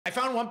I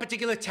found one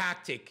particular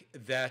tactic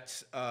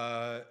that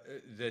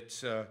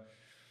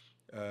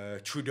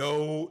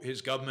Trudeau,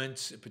 his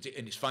government,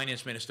 and his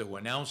finance minister who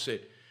announced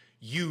it,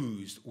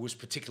 used was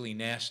particularly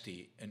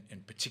nasty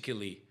and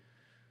particularly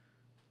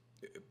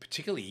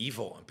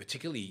evil and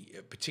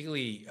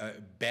particularly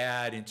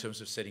bad in terms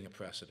of setting a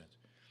precedent.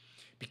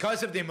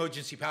 Because of the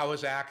Emergency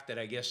Powers Act that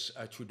I guess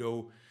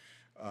Trudeau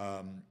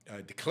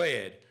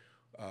declared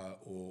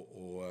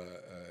or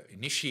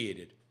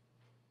initiated,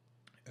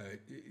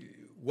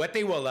 what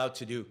they were allowed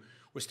to do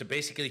was to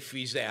basically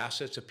freeze the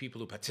assets of people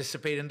who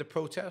participated in the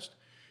protest,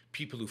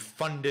 people who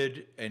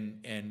funded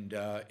and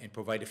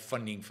provided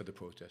funding for the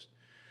protest.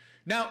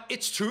 Now,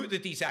 it's true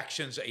that these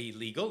actions are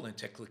illegal, and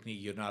technically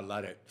you're not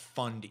allowed to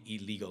fund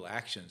illegal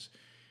actions.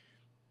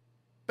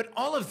 But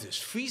all of this,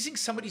 freezing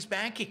somebody's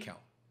bank account,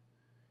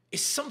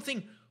 is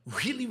something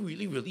really,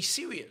 really, really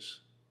serious.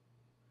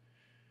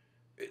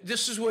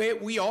 This is where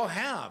we all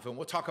have, and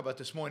we'll talk about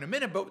this more in a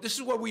minute, but this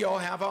is where we all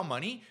have our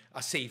money,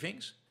 our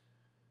savings,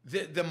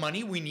 the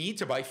money we need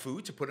to buy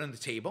food, to put on the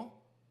table.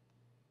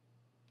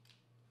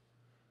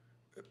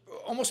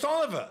 Almost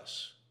all of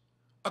us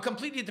are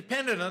completely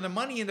dependent on the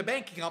money in the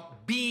bank account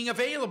being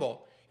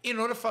available in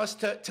order for us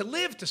to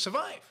live, to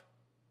survive,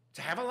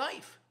 to have a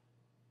life.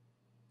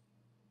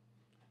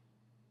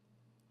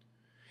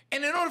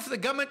 And in order for the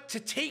government to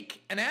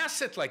take an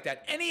asset like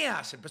that, any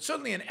asset, but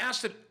certainly an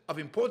asset of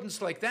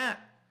importance like that,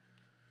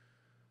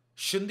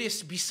 shouldn't there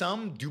be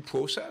some due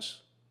process?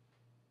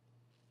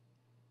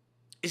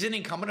 Is it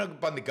incumbent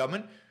upon the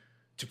government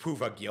to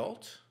prove our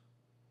guilt?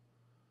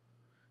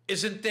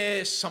 Isn't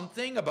there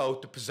something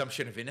about the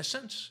presumption of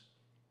innocence?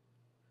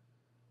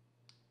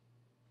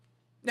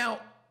 Now,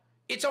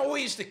 it's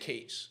always the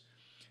case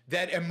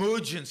that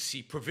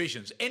emergency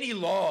provisions, any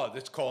law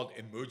that's called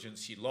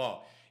emergency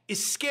law,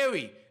 is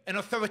scary and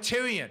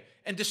authoritarian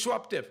and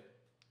disruptive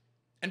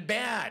and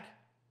bad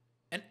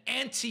and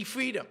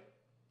anti-freedom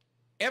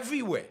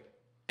everywhere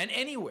and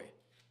anywhere.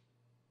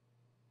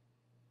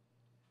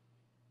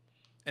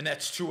 And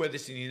that's true whether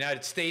it's in the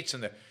United States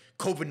and the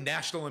COVID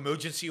national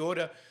emergency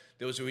order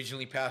that was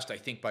originally passed, I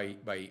think, by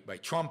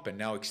Trump and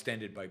now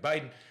extended by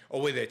Biden,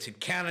 or whether it's in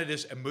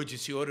Canada's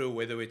emergency order, or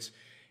whether it's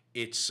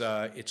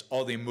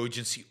all the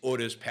emergency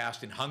orders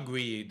passed in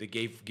Hungary that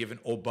given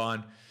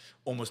Orban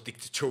almost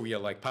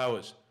dictatorial-like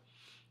powers.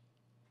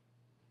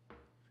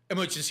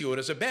 Emergency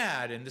orders are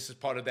bad, and this is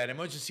part of that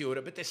emergency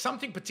order, but there's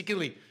something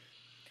particularly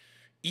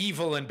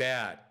evil and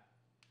bad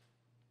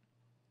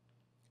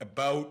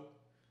about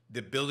the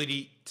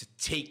ability to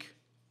take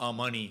our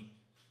money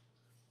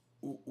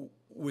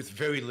with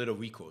very little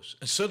recourse,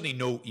 and certainly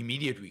no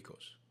immediate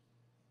recourse.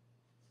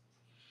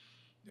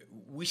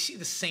 We see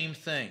the same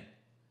thing.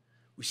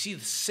 We see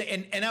the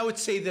same, and I would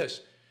say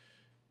this: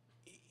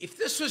 if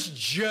this was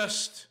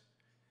just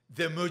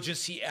the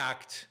Emergency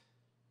Act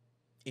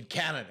in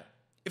Canada,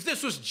 if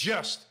this was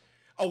just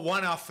a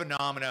one-off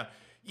phenomena,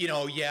 you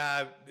know,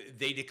 yeah,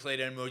 they declared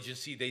an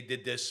emergency, they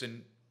did this,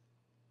 and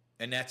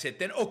that's it,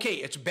 then okay,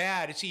 it's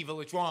bad, it's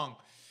evil, it's wrong.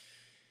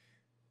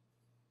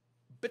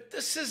 But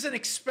this is an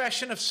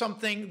expression of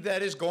something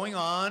that is going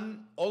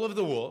on all over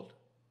the world,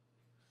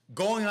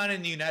 going on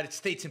in the United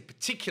States in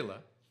particular,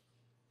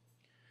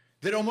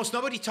 that almost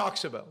nobody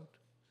talks about,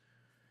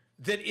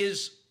 that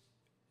is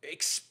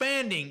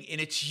expanding in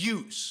its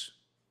use.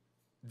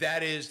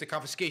 That is the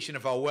confiscation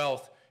of our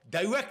wealth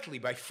directly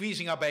by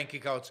freezing our bank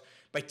accounts,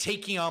 by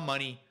taking our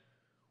money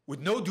with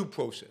no due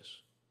process,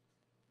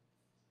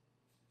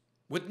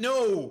 with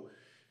no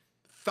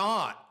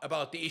thought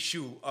about the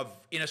issue of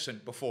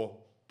innocent before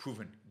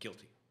proven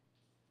guilty.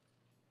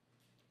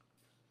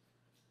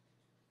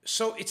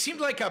 So it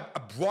seemed like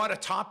a broader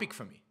topic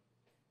for me.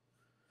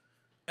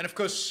 And of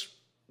course,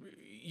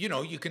 you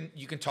know, we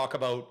can talk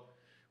about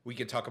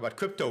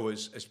crypto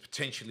as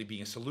potentially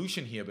being a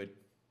solution here, but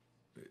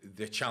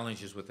there are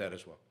challenges with that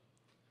as well.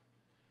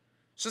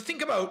 So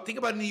think about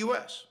in the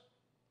US.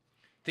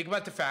 Think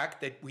about the fact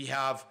that we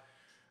have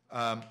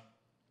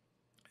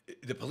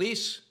the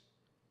police,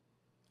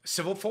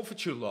 civil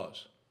forfeiture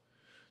laws.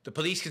 The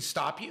police can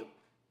stop you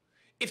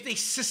if they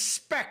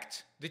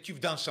suspect that you've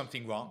done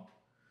something wrong.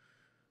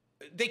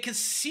 They can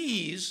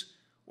seize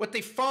what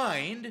they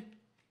find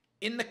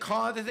in the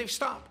car that they've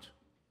stopped.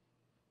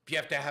 If you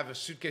have to have a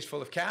suitcase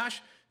full of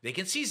cash, they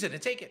can seize it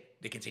and take it.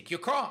 They can take your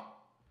car.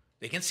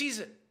 They can seize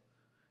it.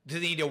 Do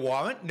they need a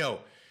warrant? No.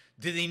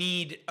 Do they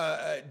need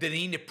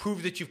to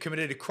prove that you've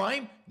committed a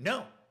crime?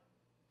 No.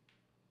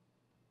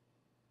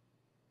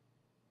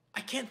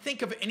 I can't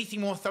think of anything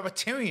more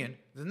authoritarian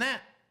than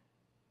that.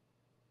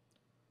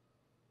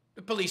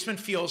 The policeman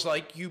feels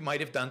like you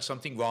might have done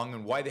something wrong,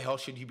 and why the hell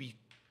should you be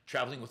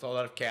traveling with a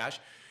lot of cash,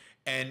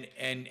 and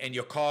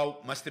your car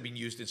must have been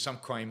used in some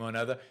crime or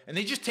another, and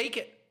they just take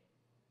it.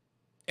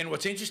 And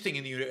what's interesting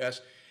in the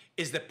U.S.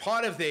 is that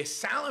part of their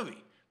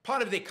salary,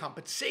 part of their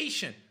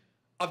compensation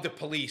of the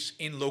police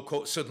in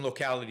certain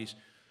localities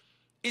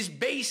is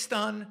based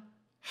on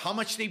how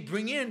much they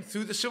bring in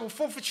through the civil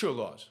forfeiture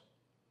laws.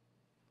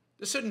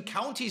 There's certain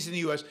counties in the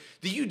U.S.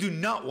 that you do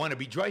not want to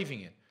be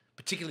driving in,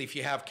 particularly if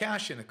you have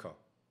cash in the car.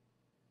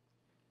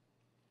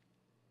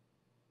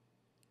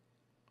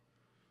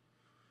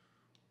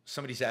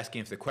 somebody's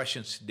asking if the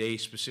questions today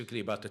specifically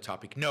about the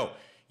topic. No,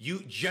 you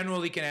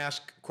generally can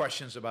ask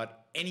questions about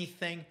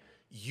anything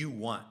you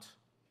want.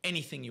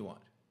 Anything you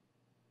want.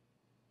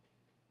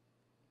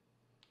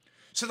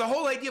 So the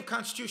whole idea of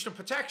constitutional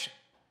protection,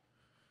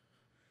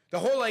 the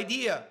whole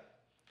idea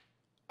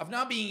of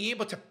not being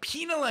able to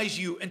penalize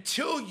you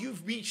until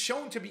you've been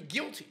shown to be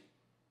guilty,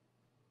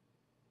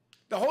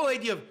 the whole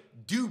idea of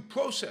due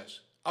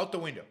process, out the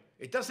window.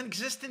 It doesn't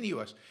exist in the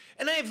US.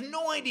 And I have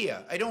no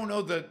idea, I don't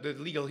know the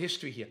legal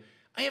history here,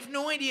 I have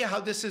no idea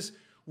how this has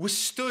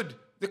withstood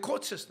the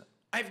court system.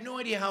 I have no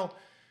idea how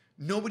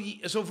nobody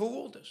has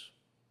overruled this.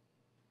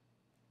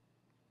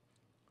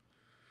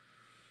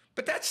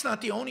 But that's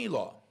not the only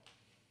law.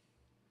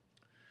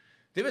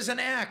 There was an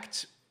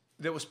act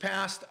that was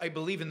passed, I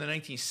believe, in the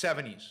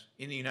 1970s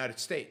in the United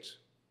States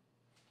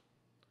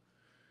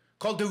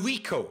called the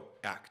RICO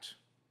Act.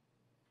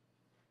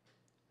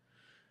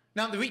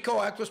 Now, the RICO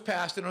Act was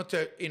passed in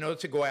order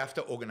to go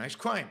after organized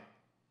crime.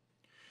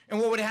 And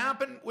what would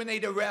happen when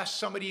they'd arrest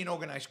somebody in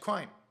organized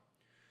crime?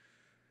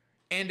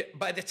 And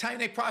by the time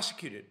they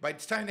prosecuted, by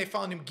the time they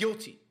found him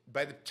guilty,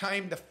 by the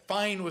time the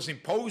fine was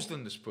imposed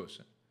on this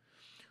person,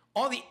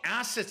 all the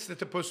assets that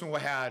the person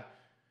had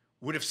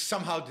would have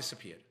somehow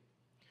disappeared.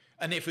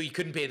 And therefore, he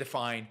couldn't pay the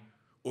fine,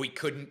 or he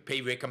couldn't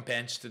pay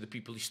recompense to the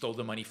people he stole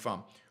the money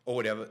from, or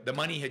whatever. The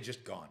money had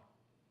just gone.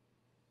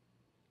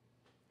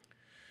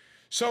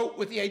 So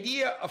with the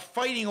idea of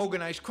fighting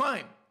organized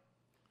crime,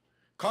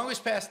 Congress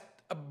passed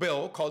a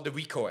bill called the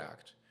RICO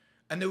Act.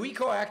 And the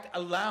RICO Act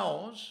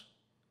allows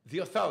the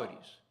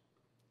authorities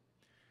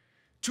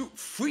to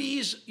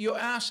freeze your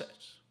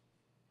assets,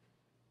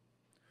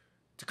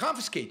 to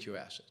confiscate your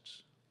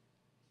assets,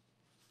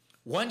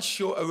 once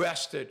you're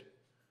arrested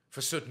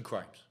for certain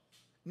crimes.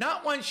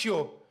 Not once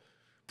you're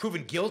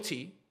proven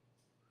guilty,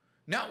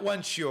 not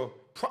once you've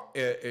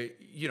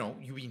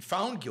been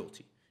found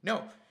guilty.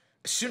 No,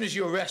 as soon as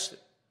you're arrested,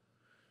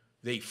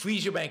 they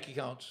freeze your bank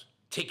accounts,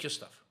 take your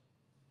stuff.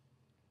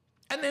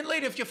 And then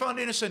later, if you're found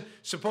innocent,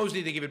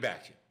 supposedly they give it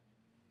back to you.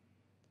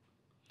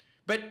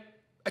 But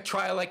a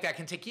trial like that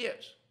can take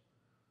years.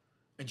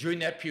 And during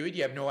that period,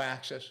 you have no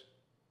access to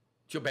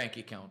your bank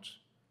accounts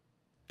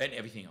and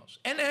everything else.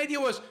 And the idea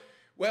was,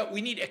 well,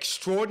 we need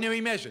extraordinary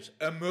measures,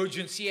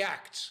 emergency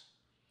acts,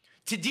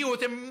 to deal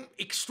with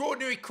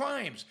extraordinary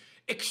crimes,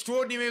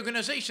 extraordinary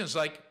organizations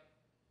like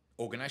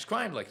organized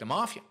crime, like the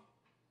mafia.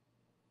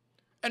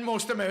 And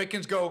most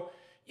Americans go,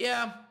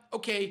 yeah,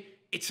 okay,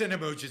 it's an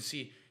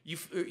emergency.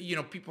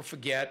 People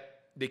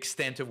forget the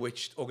extent of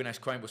which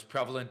organized crime was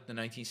prevalent in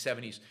the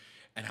 1970s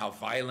and how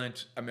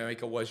violent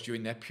America was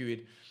during that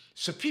period.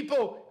 So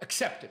people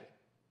accepted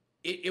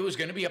it. It was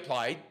going to be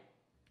applied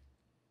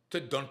to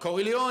Don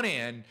Corleone,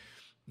 and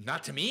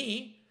not to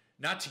me,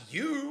 not to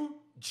you,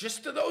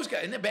 just to those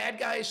guys. And they're bad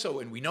guys,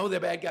 and we know they're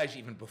bad guys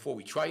even before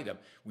we try them.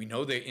 We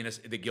know they're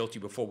guilty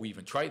before we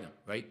even try them,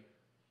 right?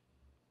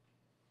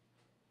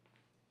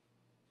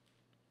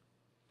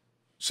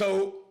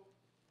 So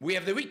we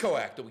have the RICO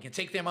Act that we can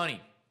take their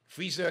money,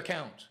 freeze their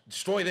accounts,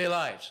 destroy their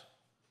lives,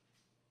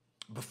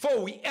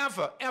 before we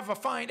ever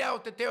find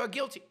out that they are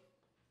guilty.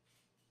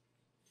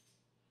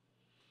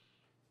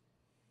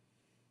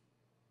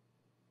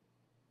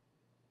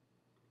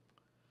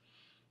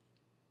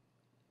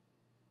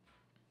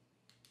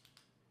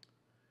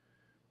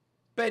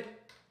 But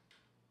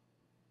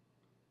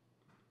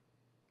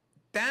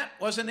that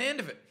wasn't the end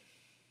of it.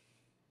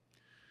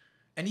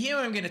 And here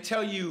I'm going to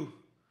tell you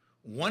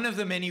one of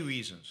the many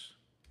reasons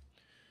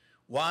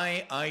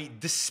why I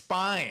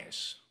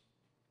despise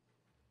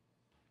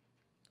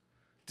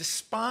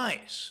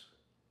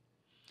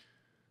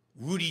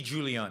Rudy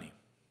Giuliani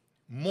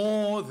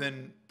more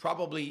than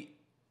probably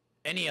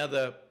any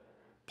other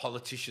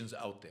politicians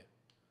out there.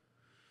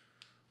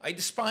 I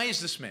despise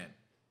this man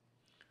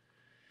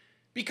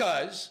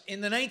because in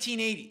the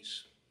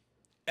 1980s,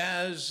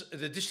 as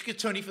the district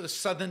attorney for the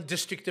Southern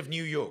District of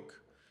New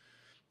York,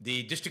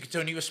 the district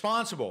attorney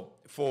responsible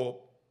for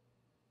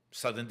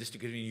Southern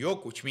District of New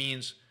York, which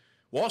means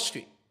Wall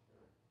Street.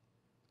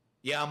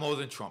 Yeah, more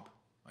than Trump.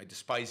 I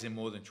despise him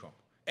more than Trump.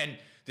 And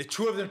the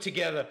two of them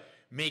together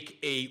make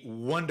a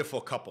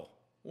wonderful couple.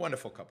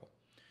 Wonderful couple.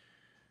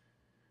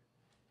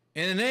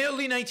 In the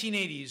early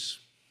 1980s,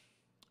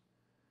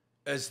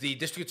 as the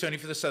district attorney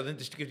for the Southern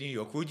District of New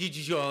York, Rudy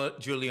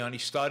Giuliani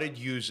started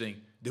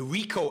using the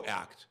RICO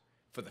Act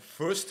for the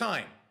first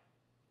time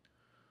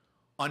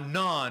on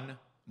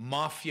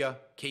non-mafia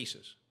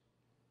cases.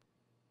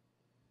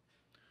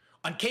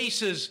 On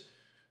cases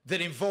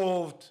that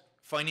involved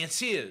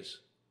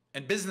financiers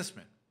and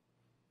businessmen.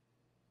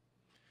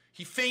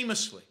 He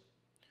famously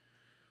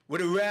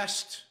would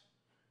arrest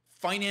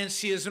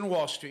financiers in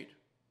Wall Street,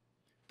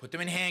 put them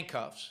in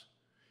handcuffs,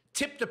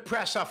 tip the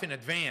press off in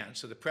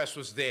advance, so the press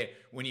was there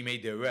when he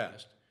made the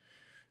arrest,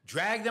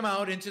 drag them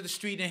out into the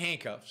street in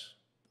handcuffs,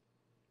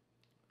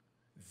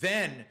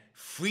 then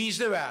freeze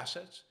their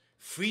assets,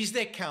 freeze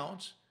their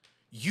accounts,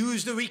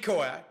 use the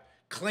RICO Act,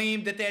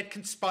 claimed that they had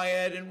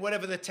conspired, and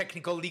whatever the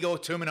technical legal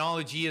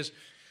terminology is,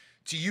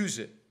 to use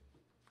it.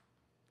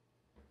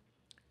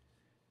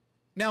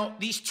 Now,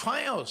 these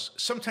trials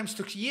sometimes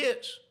took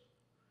years.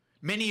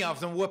 Many of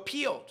them were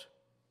appealed.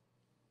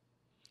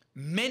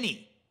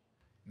 Many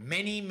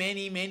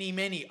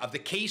of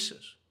the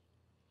cases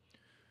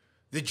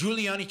that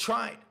Giuliani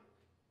tried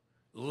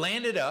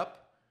landed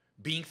up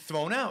being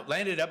thrown out,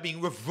 landed up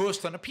being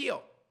reversed on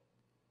appeal.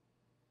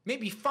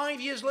 Maybe 5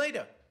 years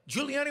later,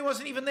 Giuliani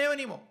wasn't even there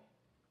anymore.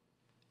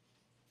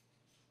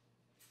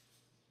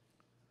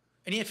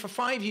 And yet for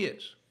 5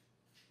 years,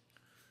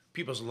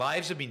 people's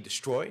lives have been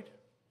destroyed,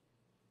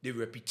 their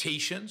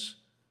reputations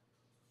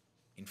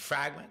in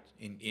fragments,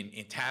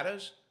 in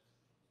tatters,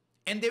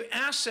 and their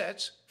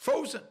assets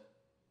frozen.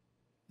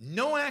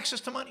 No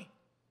access to money.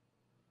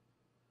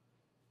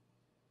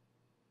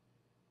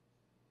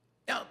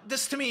 Now,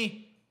 this to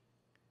me,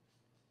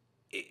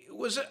 it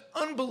was an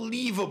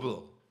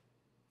unbelievable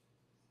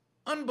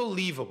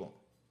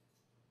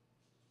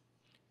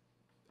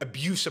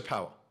abuse of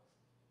power.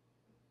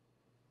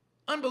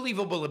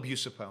 Unbelievable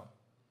abuse of power.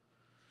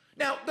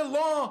 Now, the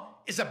law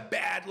is a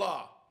bad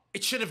law.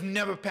 It should have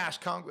never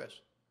passed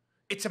Congress.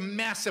 It's a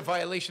massive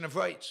violation of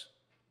rights.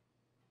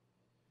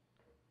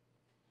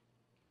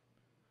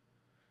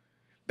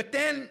 But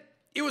then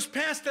it was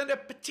passed under a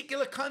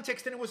particular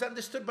context, and it was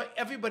understood by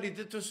everybody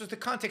that this was the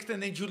context,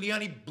 and then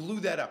Giuliani blew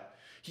that up.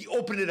 He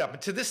opened it up,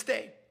 and to this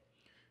day,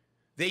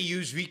 they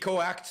use RICO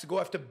acts to go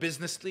after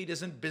business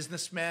leaders and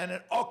businessmen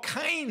and all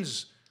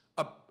kinds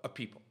of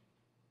people.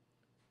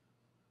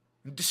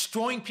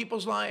 Destroying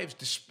people's lives,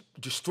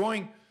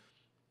 destroying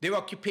their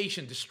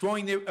occupation,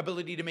 destroying their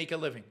ability to make a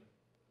living.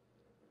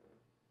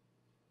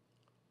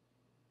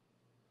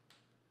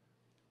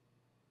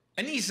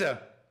 And these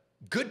are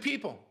good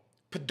people,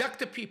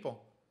 productive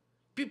people,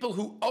 people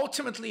who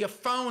ultimately are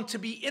found to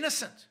be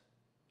innocent.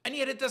 And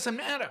yet it doesn't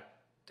matter.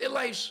 Their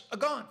lives are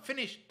gone,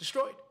 finished,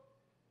 destroyed.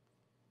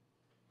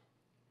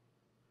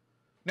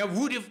 Now,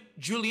 Rudy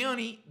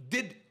Giuliani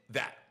did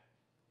that.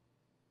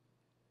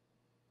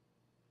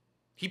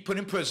 He put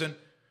in prison.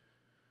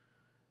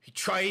 He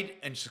tried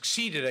and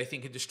succeeded, I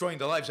think, in destroying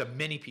the lives of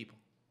many people.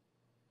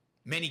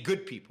 Many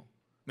good people,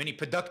 many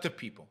productive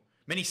people,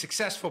 many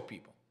successful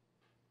people.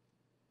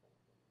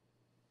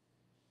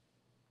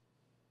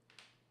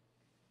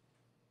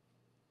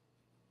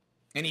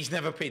 And he's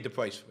never paid the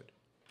price for it.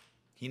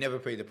 He never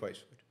paid the price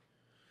for it.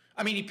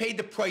 I mean, he paid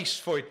the price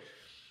for it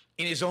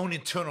in his own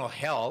internal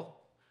hell,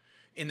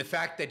 in the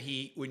fact that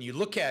when you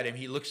look at him,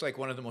 he looks like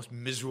one of the most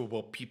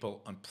miserable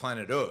people on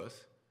planet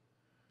Earth.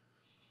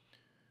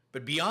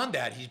 But beyond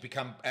that, he's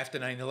become, after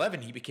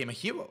 9/11, he became a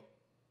hero.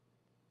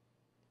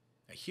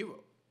 A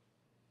hero.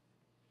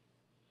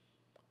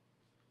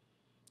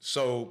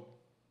 So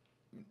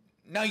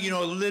now you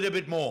know a little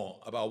bit more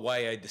about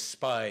why I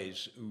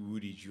despise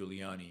Rudy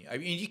Giuliani. I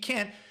mean, you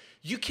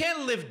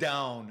can't live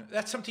down.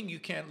 That's something you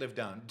can't live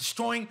down.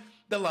 Destroying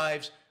the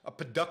lives of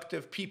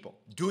productive people,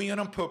 doing it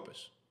on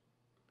purpose,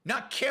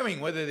 not caring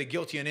whether they're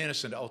guilty and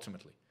innocent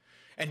ultimately,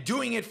 and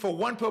doing it for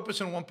one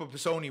purpose and one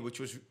purpose only, which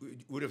was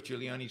Rudy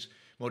Giuliani's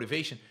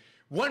motivation.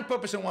 One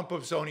purpose and one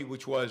purpose only,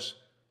 which was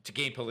to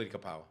gain political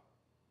power.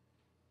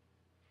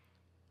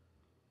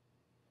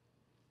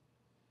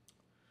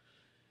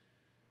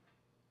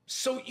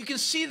 So you can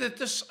see that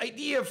this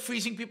idea of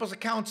freezing people's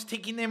accounts,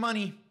 taking their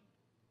money,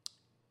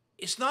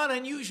 is not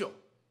unusual.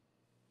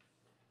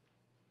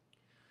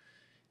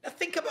 Now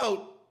think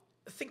about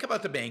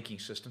the banking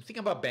system. Think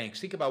about banks.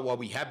 Think about why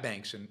we have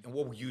banks and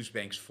what we use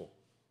banks for.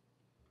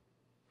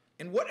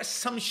 And what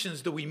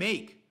assumptions do we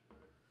make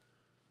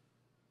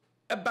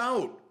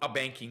about our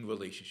banking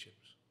relationships?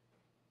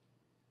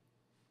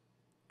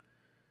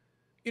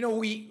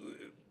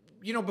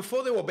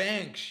 Before there were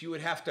banks, you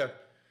would have to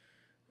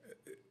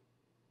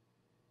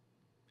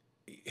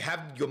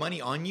have your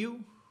money on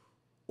you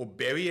or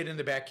bury it in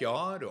the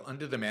backyard or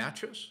under the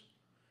mattress.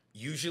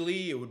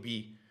 Usually it would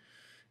be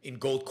in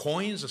gold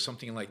coins or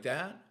something like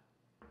that.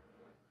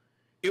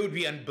 It would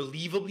be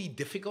unbelievably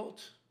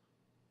difficult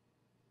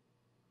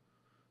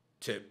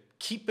to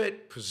keep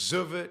it,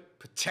 preserve it,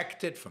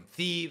 protect it from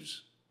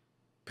thieves,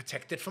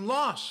 protect it from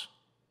loss.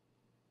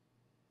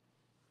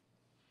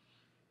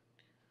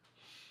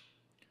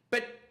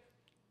 But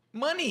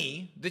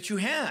money that you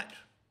had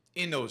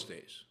in those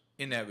days,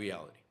 in that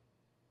reality,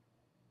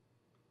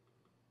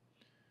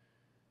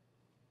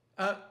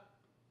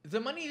 the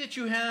money that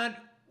you had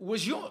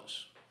was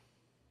yours.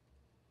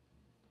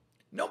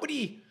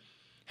 Nobody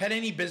had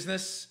any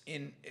business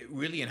in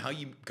how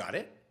you got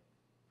it.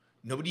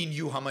 Nobody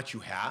knew how much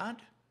you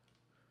had.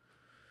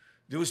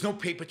 There was no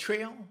paper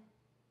trail.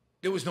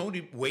 There was no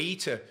way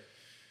to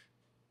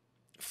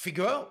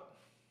figure out.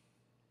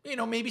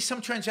 Maybe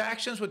some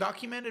transactions were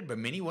documented, but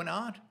many were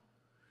not.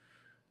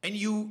 And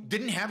you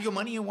didn't have your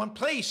money in one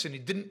place, and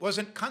it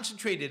wasn't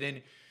concentrated,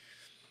 and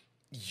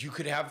you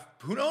could have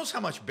who knows how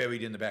much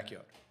buried in the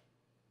backyard.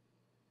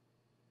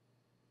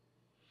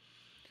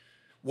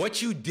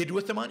 What you did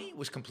with the money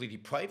was completely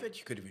private.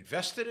 You could have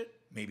invested it.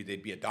 Maybe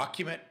there'd be a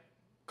document,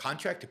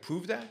 contract to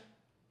prove that.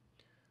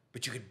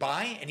 But you could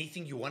buy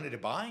anything you wanted to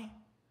buy.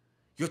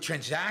 Your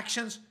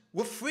transactions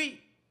were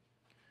free.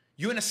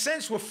 You, in a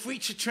sense, were free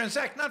to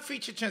transact, not free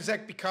to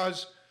transact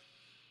because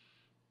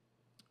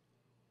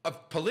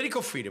of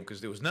political freedom, because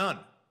there was none.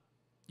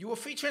 You were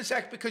free to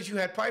transact because you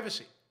had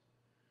privacy.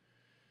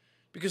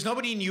 Because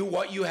nobody knew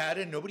what you had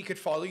and nobody could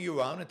follow you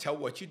around and tell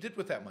what you did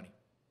with that money.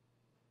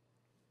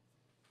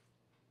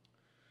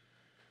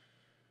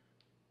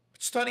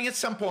 But starting at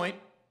some point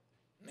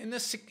in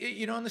the,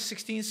 in the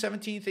 16th,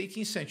 17th,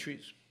 18th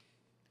centuries,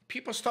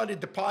 people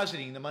started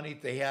depositing the money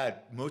that they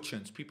had,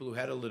 merchants, people who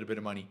had a little bit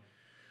of money,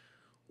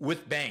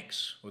 with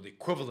banks, or the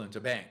equivalent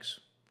of banks,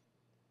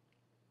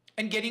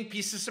 and getting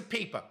pieces of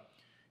paper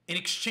in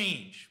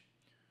exchange.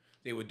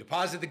 They would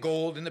deposit the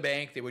gold in the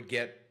bank, they would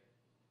get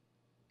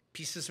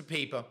pieces of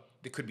paper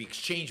that could be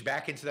exchanged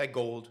back into that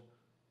gold,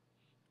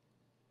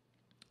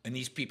 and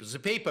these pieces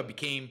of paper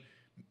became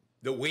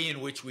the way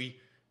in which we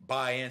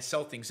buy and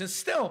sell things. And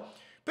still,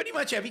 pretty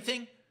much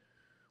everything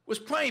was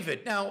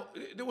private. Now,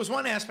 there was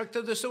one aspect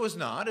of this that was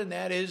not, and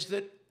that is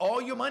that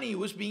all your money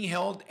was being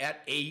held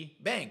at a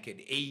bank, at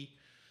a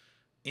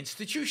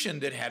institution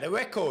that had a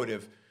record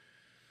of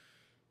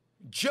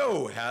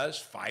Joe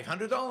has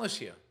 $500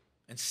 here,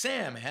 and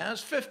Sam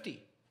has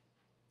 50,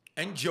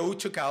 and Joe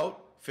took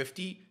out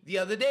 50 the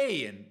other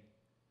day, and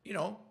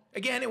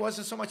again, it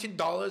wasn't so much in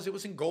dollars, it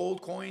was in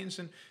gold coins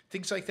and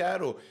things like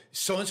that, or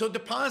so-and-so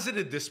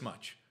deposited this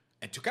much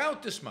and took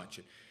out this much.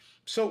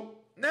 So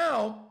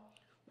now,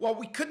 while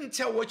we couldn't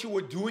tell what you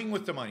were doing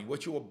with the money,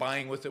 what you were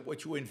buying with it,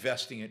 what you were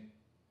investing in,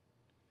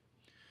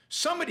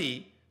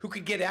 somebody who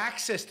could get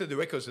access to the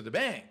records of the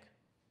bank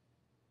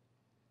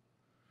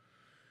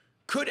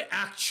could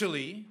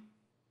actually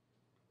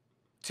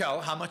tell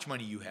how much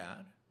money you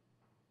had,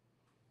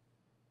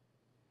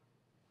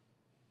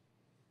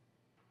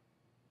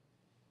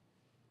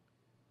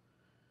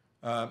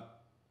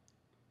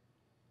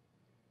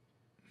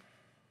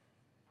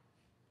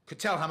 could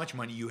tell how much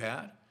money you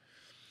had,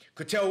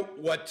 could tell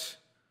what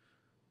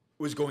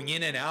was going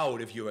in and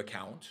out of your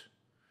account.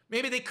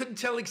 Maybe they couldn't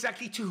tell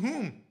exactly to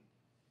whom,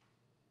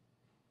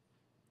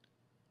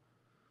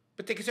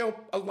 but they could tell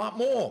a lot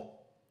more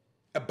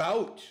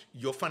about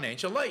your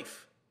financial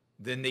life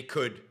than they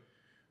could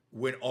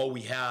when all we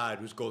had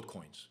was gold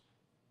coins.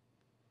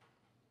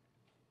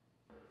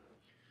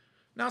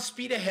 Now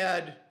speed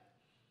ahead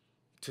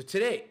to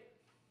today.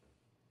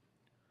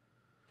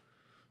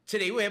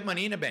 Today we have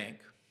money in a bank.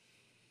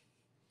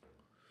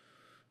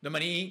 The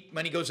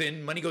money goes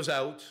in, money goes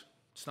out.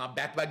 It's not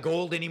backed by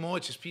gold anymore.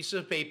 It's just pieces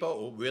of paper,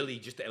 or really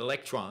just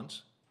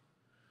electrons.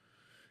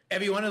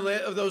 Every one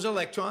of those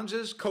electrons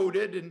is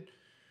coded, and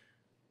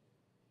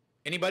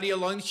anybody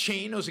along the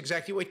chain knows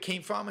exactly where it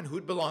came from and who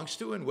it belongs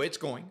to and where it's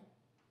going.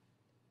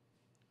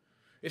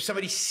 If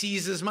somebody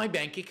seizes my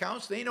bank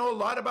accounts, they know a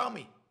lot about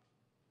me.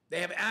 They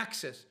have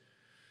access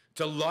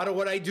to a lot of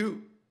what I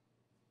do.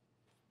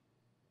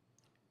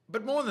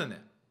 But more than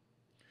that,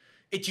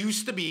 it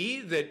used to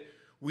be that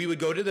we would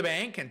go to the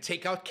bank and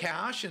take out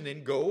cash and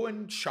then go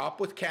and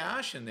shop with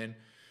cash and then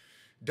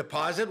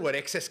deposit what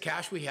excess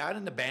cash we had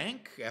in the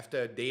bank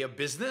after a day of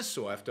business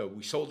or after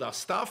we sold our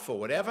stuff or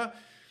whatever.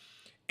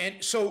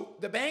 And so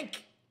the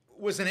bank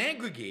was an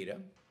aggregator,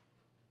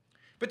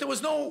 but there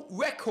was no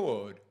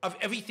record of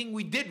everything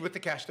we did with the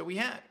cash that we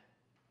had.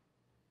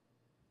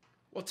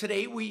 Well,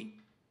 today we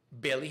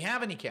barely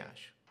have any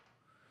cash.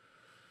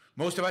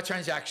 Most of our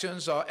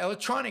transactions are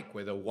electronic,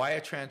 whether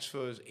wire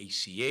transfers,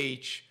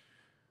 ACH,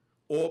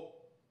 or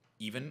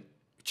even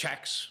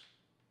checks,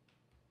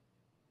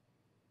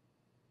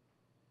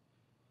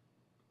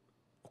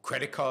 or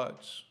credit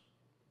cards,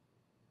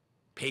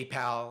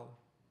 PayPal,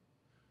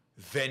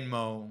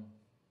 Venmo,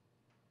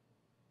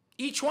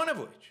 each one of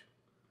which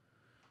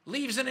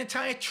leaves an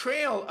entire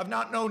trail of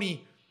not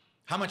only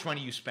how much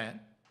money you spent,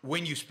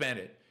 when you spent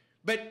it,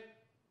 but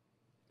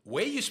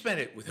where you spent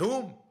it, with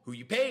whom, who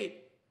you paid,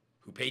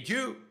 who paid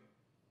you.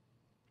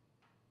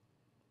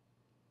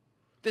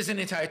 There's an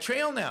entire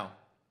trail now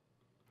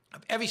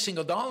of every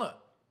single dollar.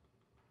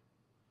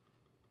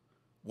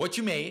 What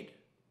you made,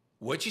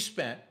 what you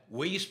spent,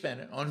 where you spent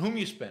it, on whom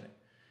you spent it.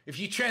 If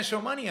you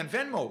transfer money on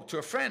Venmo to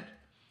a friend,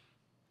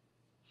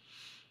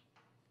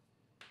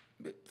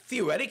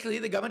 theoretically,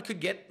 the government could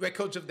get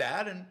records of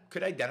that and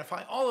could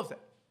identify all of that.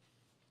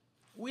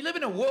 We live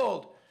in a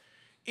world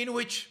in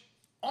which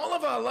all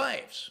of our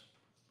lives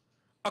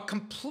are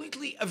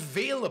completely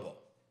available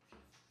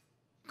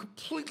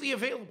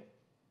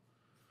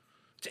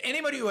to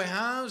anybody who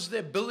has the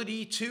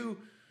ability to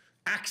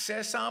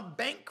access our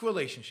bank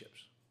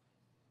relationships,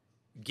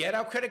 get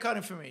our credit card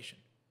information,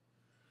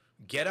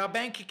 get our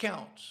bank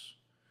accounts,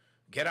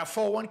 get our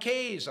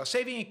 401ks, our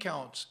saving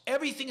accounts.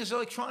 Everything is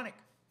electronic.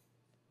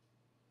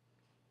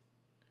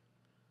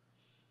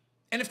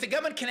 And if the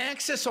government can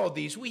access all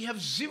these, we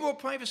have zero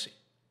privacy.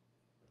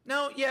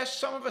 Now, yes,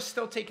 some of us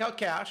still take out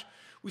cash.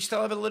 We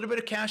still have a little bit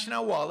of cash in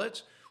our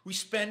wallets. We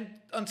spend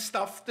on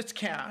stuff that's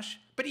cash,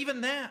 but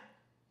even that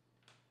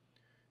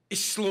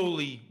is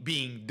slowly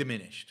being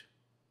diminished.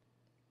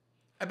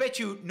 I bet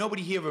you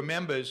nobody here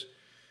remembers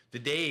the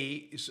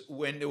days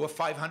when there were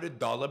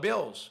 $500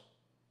 bills,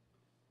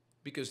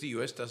 because the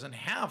U.S. doesn't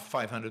have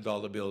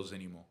 $500 bills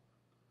anymore.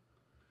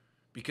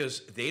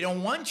 because they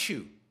don't want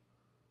you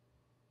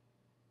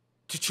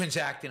to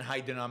transact in high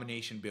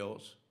denomination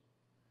bills,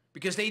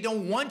 because they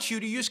don't want you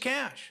to use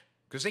cash,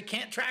 because they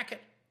can't track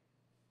it.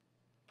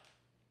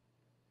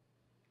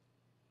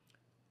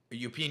 The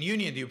European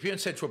Union, the European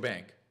Central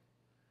Bank,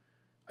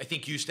 I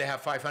think used to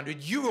have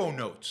 500 euro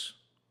notes.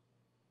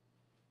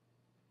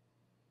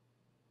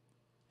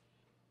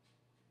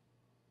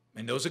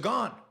 And those are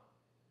gone.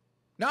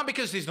 Not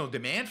because there's no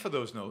demand for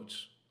those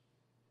notes,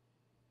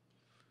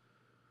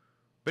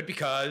 but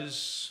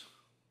because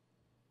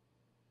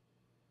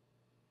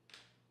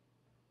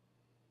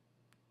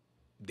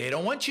they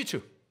don't want you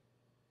to.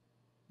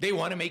 They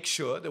want to make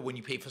sure that when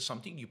you pay for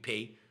something, you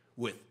pay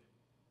with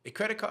a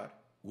credit card,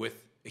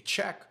 with a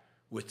check,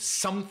 with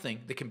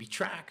something that can be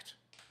tracked,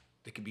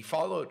 that can be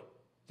followed,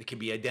 that can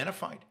be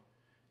identified.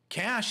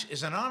 Cash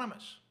is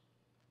anonymous.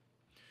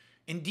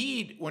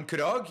 Indeed, one could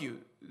argue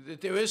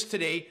that there is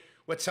today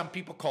what some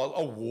people call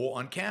a war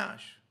on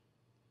cash.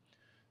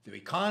 There are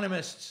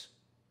economists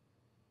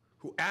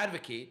who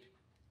advocate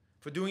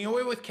for doing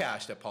away with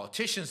cash. There are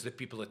politicians, there are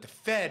people at the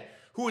Fed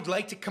who would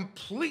like to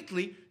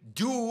completely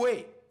do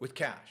away with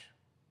cash.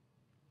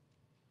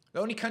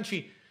 The only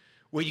country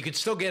where you can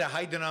still get a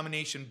high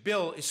denomination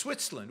bill is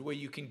Switzerland, where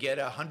you can get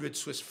a 100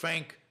 Swiss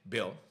franc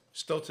bill.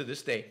 Still to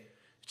this day,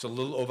 it's a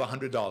little over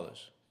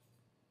 $100.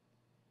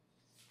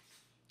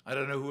 I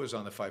don't know who was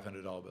on the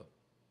 $500 bill.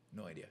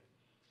 No idea.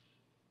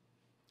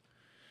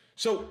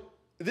 So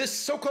this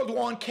so-called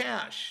war on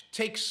cash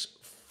takes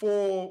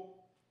four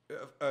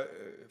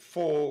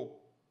forms,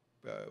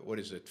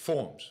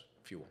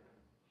 if you will.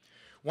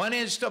 One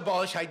is to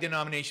abolish high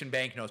denomination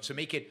banknotes, to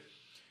make it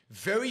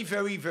very,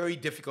 very, very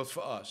difficult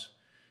for us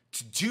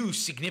to do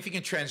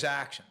significant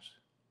transactions,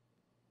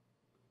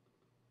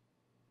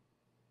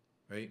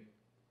 right?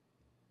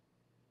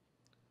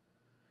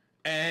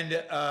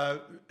 And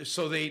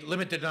so they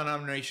limit the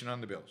denomination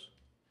on the bills.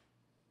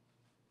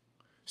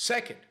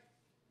 Second,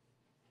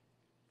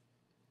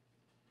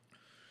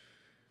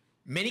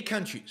 many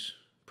countries,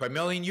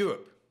 primarily in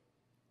Europe,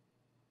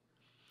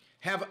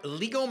 have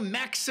legal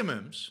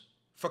maximums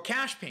for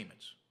cash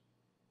payments.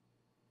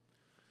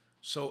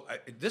 So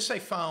this I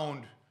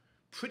found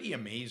pretty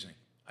amazing.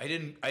 I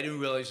didn't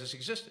realize this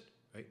existed,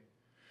 right?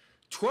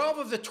 12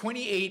 of the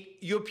 28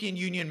 European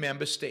Union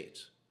member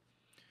states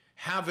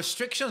have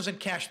restrictions on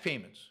cash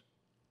payments.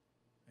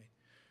 Right?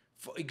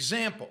 For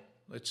example,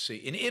 let's see,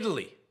 in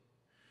Italy,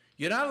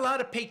 you're not allowed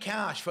to pay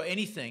cash for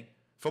anything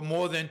for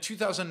more than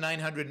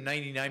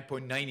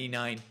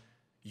 2,999.99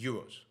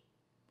 euros.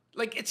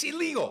 Like, it's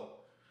illegal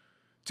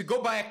to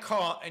go buy a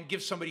car and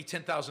give somebody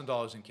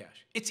 $10,000 in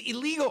cash. It's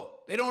illegal.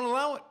 They don't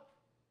allow it.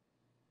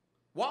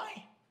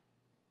 Why?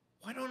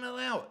 Why don't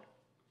allow it?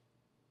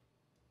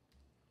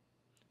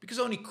 Because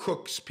only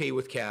crooks pay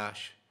with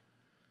cash.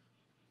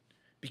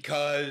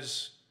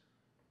 Because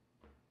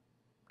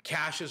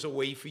cash is a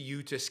way for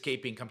you to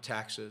escape income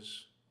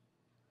taxes.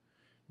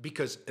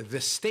 Because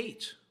the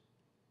state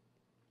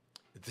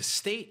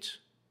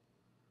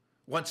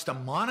wants to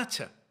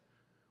monitor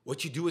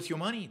what you do with your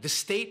money. The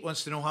state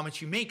wants to know how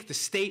much you make. The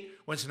state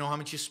wants to know how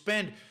much you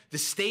spend. The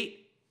state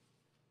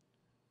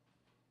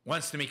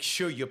wants to make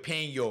sure you're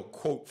paying your,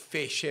 quote,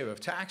 fair share of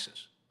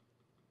taxes.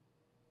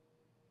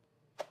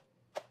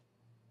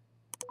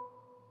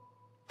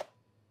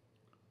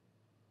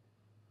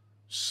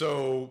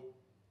 So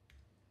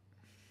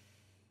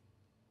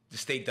the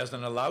state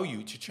doesn't allow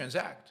you to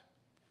transact.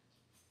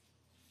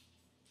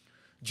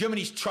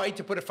 Germany's tried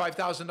to put a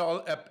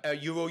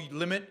 €5,000 euro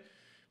limit,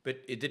 but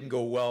it didn't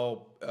go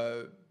well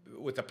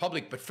with the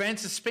public. But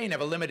France and Spain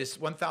have a limit of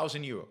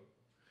 1,000 euro.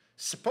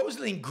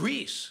 Supposedly in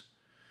Greece,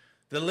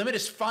 the limit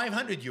is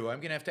 500 euro. I'm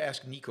going to have to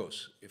ask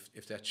Nikos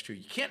if that's true.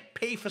 You can't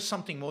pay for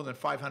something more than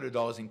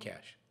 $500 in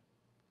cash.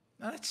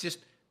 Now, that's just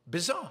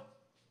bizarre.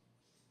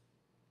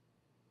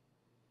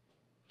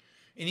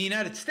 In the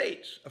United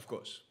States, of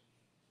course,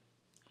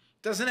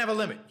 doesn't have a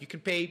limit. You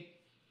can pay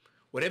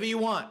whatever you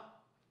want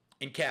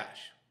in cash.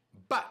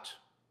 But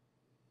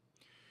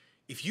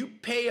if you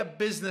pay a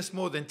business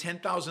more than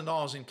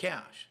 $10,000 in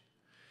cash,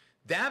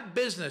 that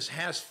business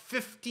has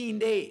 15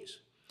 days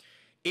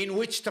in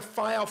which to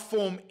file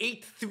Form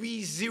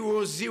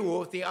 8300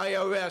 with the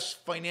IRS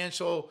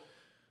financial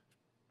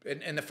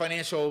and the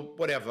financial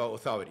whatever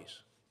authorities.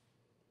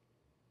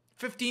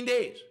 15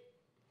 days,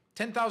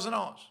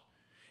 $10,000.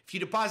 If you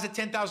deposit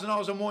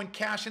 $10,000 or more in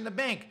cash in the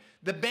bank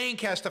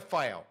has to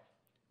file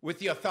with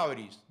the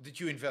authorities that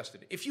you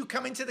invested. If you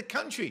come into the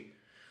country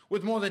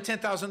with more than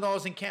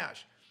 $10,000 in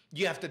cash,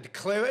 you have to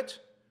declare it,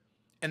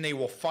 and they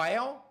will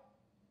file.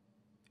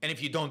 And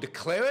if you don't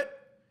declare it,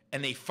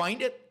 and they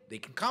find it, they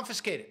can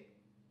confiscate it.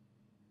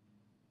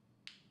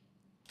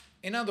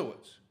 In other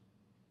words,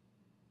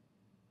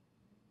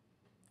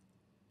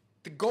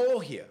 the goal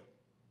here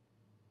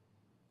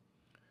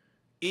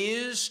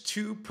is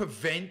to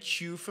prevent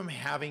you from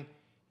having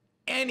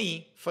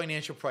any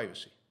financial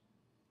privacy.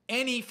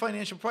 Any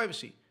financial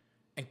privacy.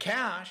 And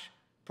cash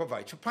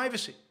provides for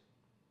privacy.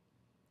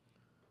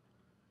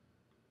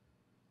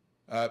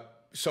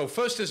 So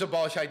first is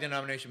abolish high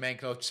denomination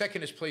banknotes.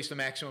 Second is place the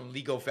maximum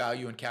legal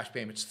value in cash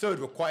payments. Third,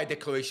 require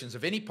declarations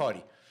of any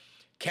party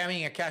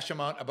carrying a cash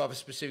amount above a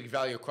specific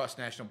value across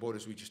national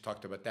borders. We just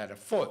talked about that. And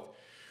fourth,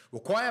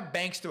 require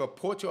banks to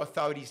report to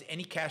authorities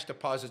any cash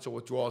deposits or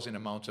withdrawals in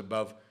amounts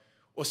above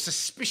or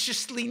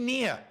suspiciously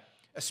near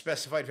a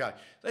specified value.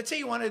 Let's say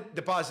you want to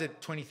deposit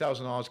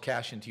 $20,000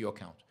 cash into your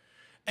account,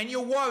 and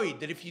you're worried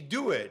that if you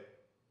do it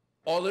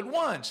all at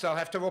once, they'll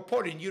have to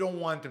report it, and you don't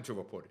want them to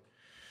report it.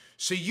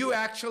 So you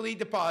actually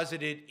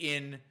deposit it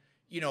in,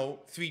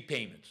 3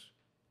 payments,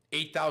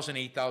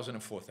 $8,000, $8,000, and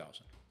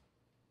 $4,000.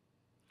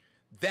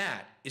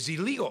 That is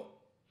illegal.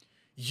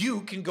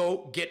 You can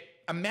go get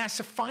a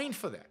massive fine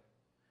for that.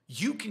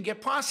 You can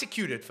get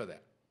prosecuted for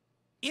that.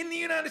 In the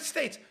United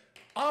States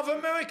of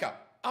America,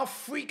 our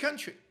free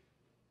country.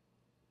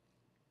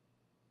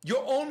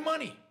 Your own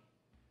money.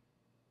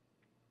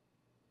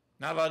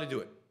 Not allowed to do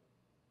it.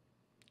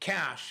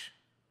 Cash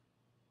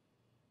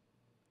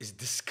is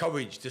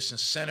discouraged,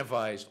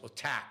 disincentivized, or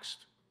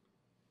taxed.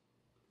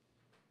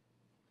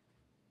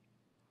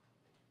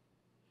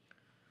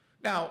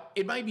 Now,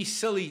 it might be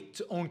silly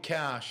to own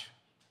cash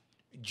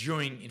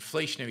during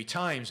inflationary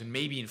times, and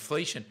maybe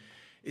inflation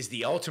is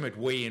the ultimate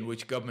way in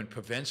which government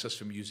prevents us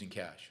from using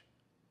cash.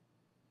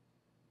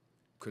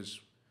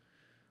 Because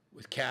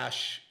with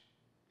cash,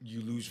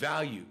 you lose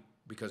value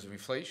because of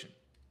inflation.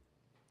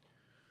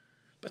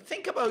 But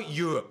think about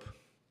Europe,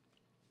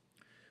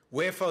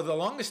 where for the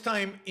longest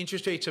time,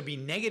 interest rates have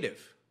been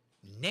negative.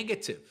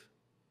 Negative.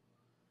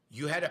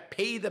 You had to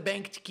pay the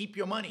bank to keep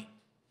your money.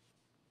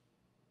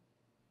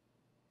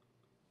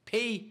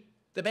 Pay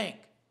the bank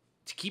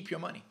to keep your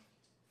money.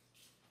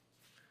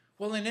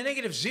 Well, in a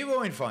negative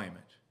zero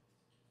environment,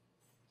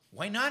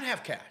 why not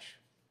have cash?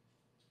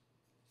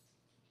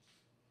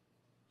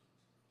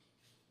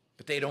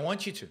 But they don't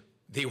want you to.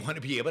 They want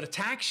to be able to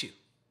tax you.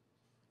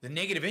 The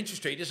negative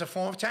interest rate is a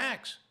form of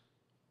tax.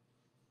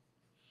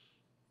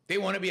 They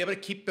want to be able to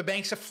keep the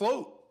banks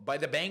afloat by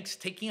the banks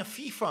taking a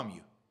fee from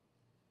you.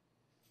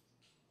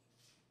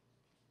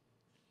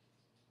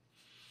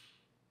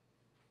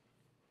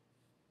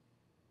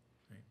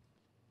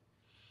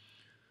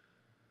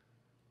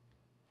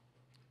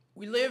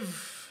 We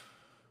live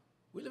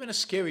in a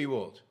scary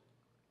world.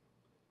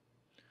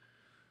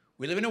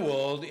 We live in a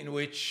world in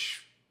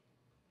which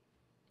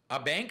our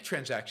bank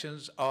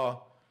transactions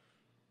are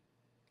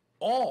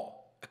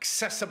all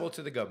accessible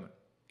to the government.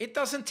 It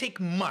doesn't take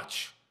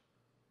much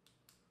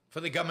for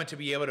the government to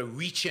be able to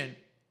reach in.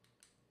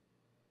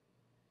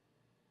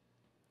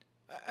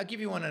 I'll give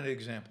you one other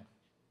example.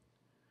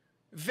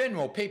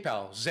 Venmo,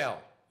 PayPal, Zelle.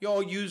 You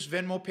all use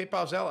Venmo,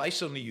 PayPal, Zelle? I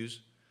certainly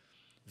use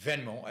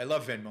Venmo. I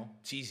love Venmo.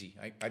 It's easy.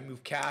 I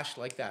move cash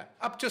like that.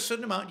 Up to a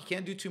certain amount. You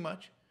can't do too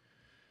much.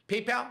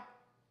 PayPal.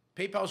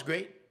 PayPal's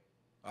great.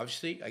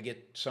 Obviously, I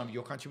get some of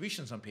your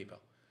contributions on PayPal.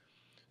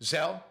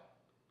 Zelle.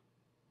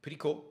 Pretty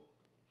cool.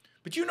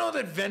 But you know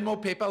that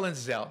Venmo, PayPal, and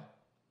Zelle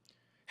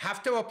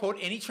have to report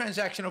any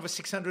transaction over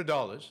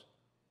 $600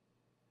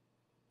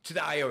 to the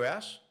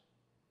IRS?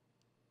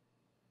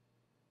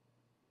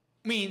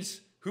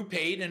 Means who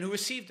paid and who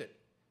received it.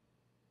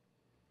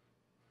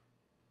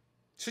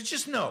 So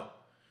just know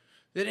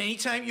that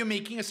anytime you're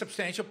making a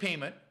substantial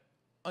payment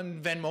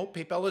on Venmo,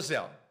 PayPal, or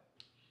Zelle,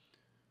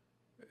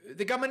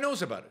 the government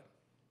knows about it.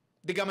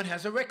 The government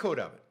has a record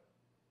of it.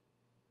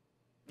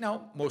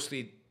 Now,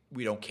 mostly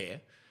we don't care,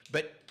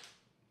 but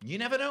you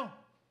never know.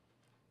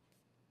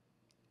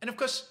 And of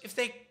course, if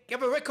they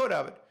have a record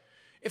of it,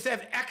 if they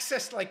have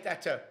access like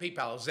that to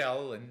PayPal,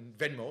 Zelle, and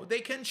Venmo, they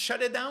can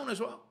shut it down as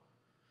well.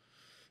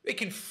 They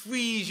can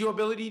freeze your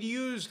ability to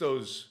use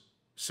those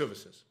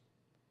services.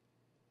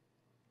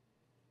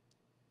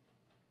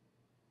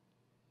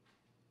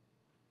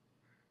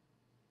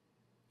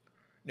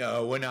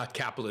 No, we're not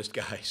capitalist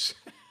guys.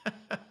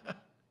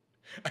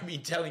 I've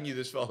been telling you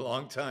this for a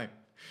long time.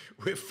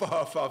 We're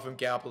far, far from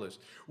capitalist.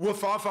 We're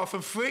far, far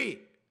from free.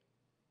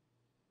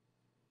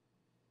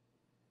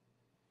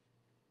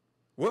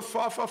 We're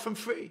far, far from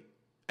free.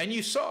 And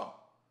you saw,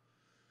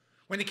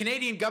 when the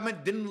Canadian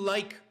government didn't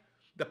like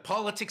the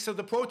politics of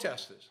the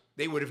protesters,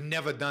 they would have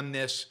never done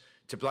this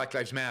to Black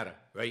Lives Matter,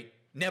 right?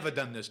 Never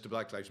done this to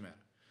Black Lives Matter.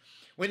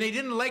 When they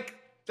didn't like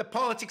the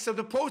politics of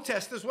the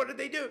protesters, what did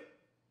they do?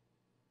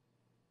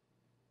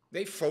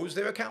 They froze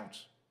their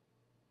accounts.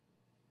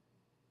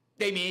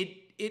 They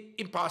made it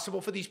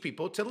impossible for these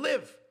people to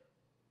live,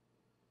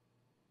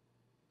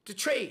 to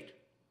trade,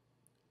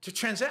 to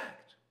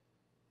transact.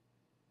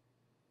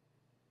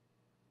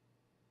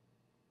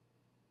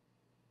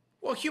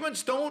 Well,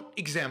 humans don't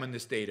examine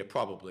this data,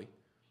 probably.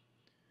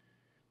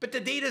 But the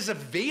data is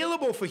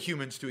available for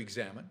humans to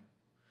examine.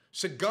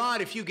 So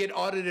God, if you get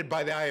audited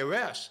by the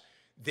IRS,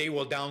 they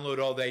will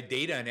download all that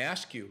data and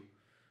ask you,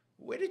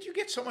 where did you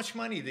get so much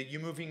money that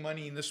you're moving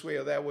money in this way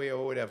or that way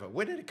or whatever?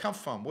 Where did it come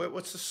from?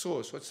 What's the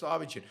source? What's the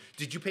origin?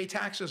 Did you pay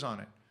taxes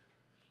on it?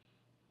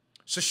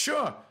 So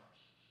sure,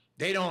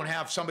 they don't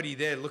have somebody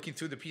there looking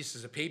through the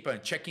pieces of paper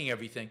and checking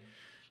everything,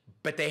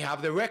 but they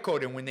have the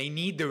record, and when they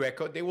need the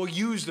record, they will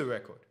use the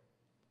record.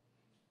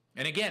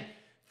 And again,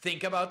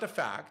 think about the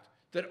fact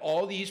that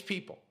all these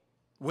people,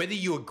 whether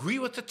you agree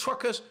with the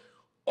truckers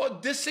or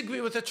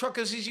disagree with the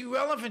truckers, is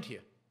irrelevant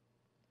here.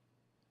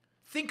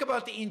 Think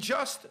about the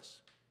injustice.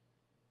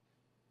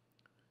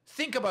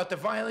 Think about the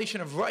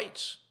violation of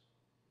rights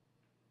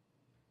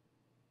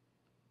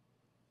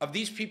of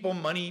these people,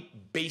 money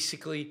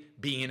basically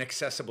being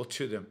inaccessible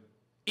to them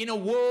in a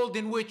world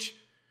in which,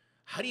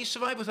 how do you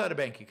survive without a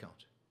bank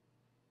account?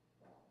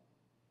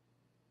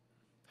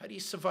 How do you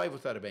survive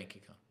without a bank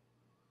account?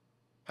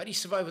 How do you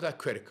survive without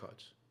credit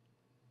cards?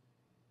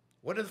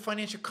 What are the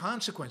financial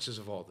consequences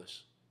of all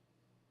this?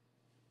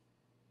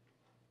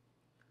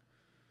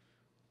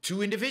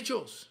 To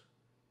individuals,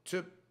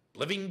 to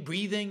living,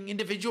 breathing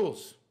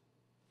individuals.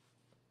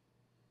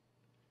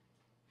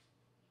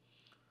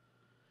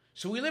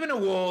 So we live in a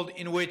world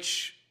in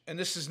which, and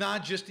this is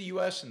not just the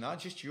US and not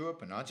just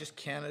Europe and not just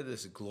Canada,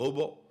 this is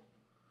global.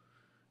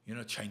 You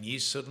know,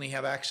 Chinese suddenly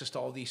have access to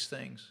all these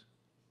things.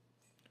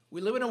 We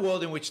live in a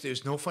world in which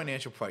there's no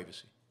financial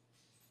privacy.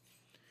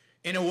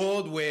 In a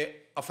world where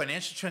our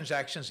financial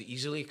transactions are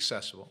easily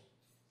accessible.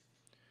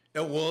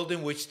 A world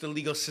in which the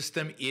legal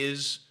system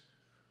is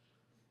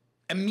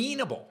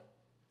amenable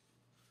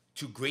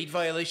to great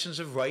violations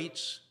of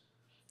rights,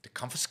 the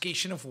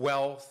confiscation of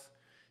wealth,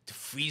 to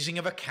freezing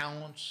of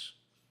accounts,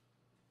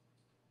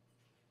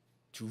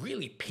 to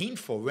really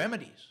painful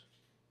remedies.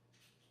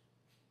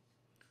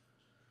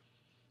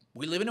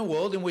 We live in a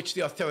world in which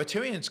the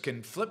authoritarians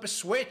can flip a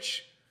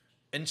switch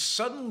and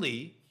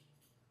suddenly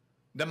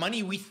the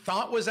money we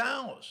thought was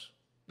ours,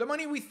 the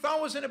money we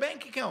thought was in a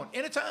bank account,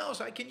 and it's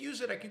ours, I can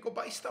use it, I can go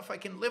buy stuff, I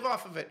can live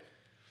off of it,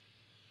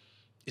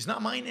 is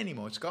not mine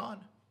anymore. It's gone.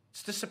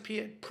 It's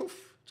disappeared.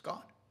 Poof, it's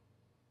gone.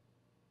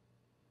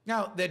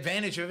 Now, the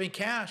advantage of having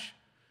cash,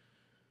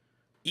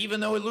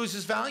 even though it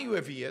loses value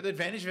every year, the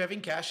advantage of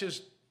having cash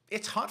is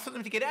it's hard for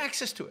them to get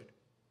access to it.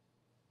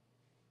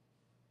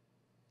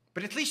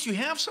 But at least you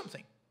have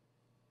something.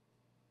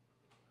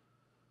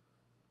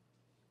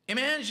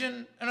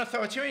 Imagine an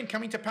authoritarian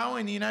coming to power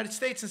in the United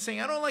States and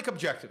saying, I don't like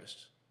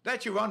objectivists.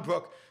 That's Yaron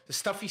Brook, the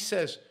stuff he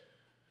says.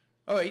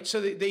 All right, so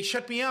they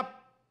shut me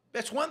up.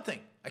 That's one thing.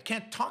 I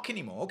can't talk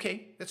anymore.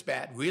 Okay, that's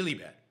bad, really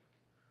bad.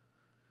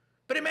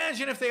 But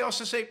imagine if they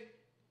also say,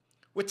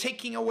 we're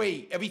taking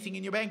away everything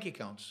in your bank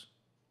accounts.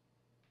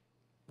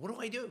 What do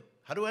I do?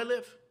 How do I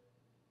live?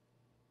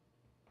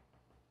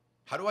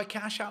 How do I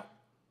cash out?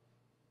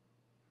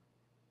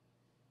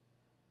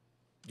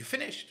 You're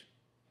finished.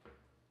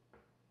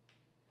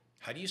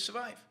 How do you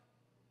survive?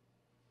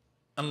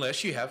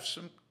 Unless you have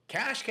some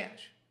cash.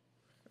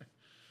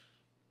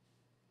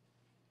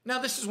 Now,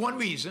 this is one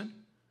reason,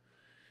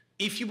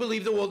 if you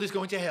believe the world is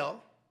going to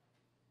hell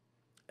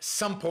at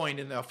some point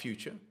in our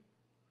future,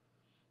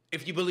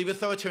 if you believe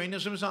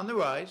authoritarianism is on the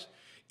rise,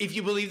 if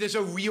you believe there's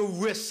a real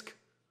risk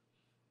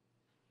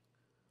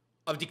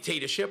of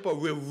dictatorship, or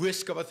real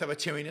risk of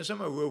authoritarianism,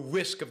 or real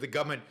risk of the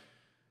government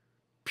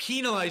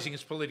penalizing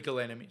its political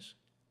enemies,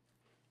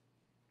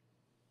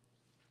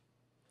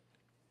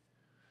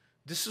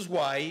 this is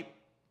why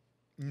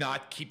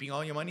not keeping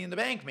all your money in the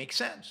bank makes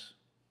sense.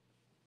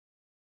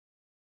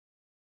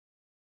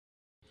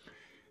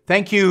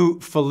 Thank you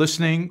for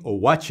listening or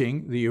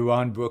watching the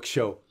Yaron Brook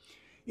Show.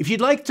 If you'd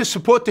like to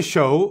support the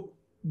show,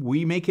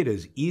 we make it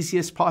as easy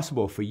as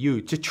possible for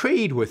you to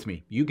trade with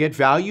me. You get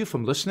value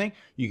from listening.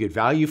 You get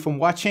value from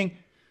watching.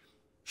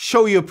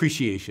 Show your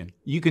appreciation.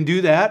 You can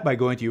do that by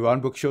going to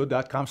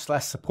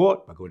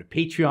yaronbrookshow.com/support, by going to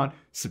Patreon,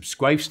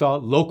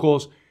 Subscribestar,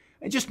 Locals,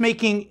 and just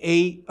making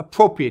a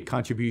appropriate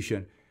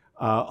contribution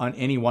on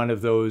any one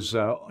of those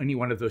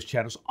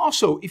channels.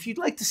 Also, if you'd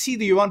like to see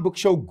the Yaron Brook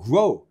Show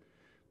grow,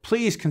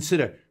 please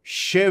consider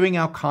sharing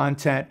our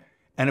content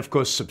and, of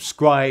course,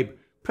 subscribe.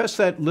 Press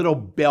that little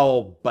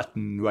bell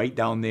button right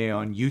down there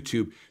on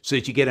YouTube so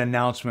that you get an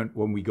announcement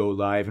when we go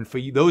live. And for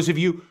those of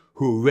you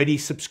who are already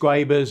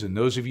subscribers and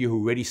those of you who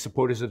are already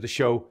supporters of the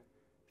show,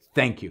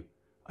 thank you.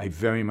 I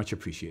very much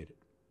appreciate it.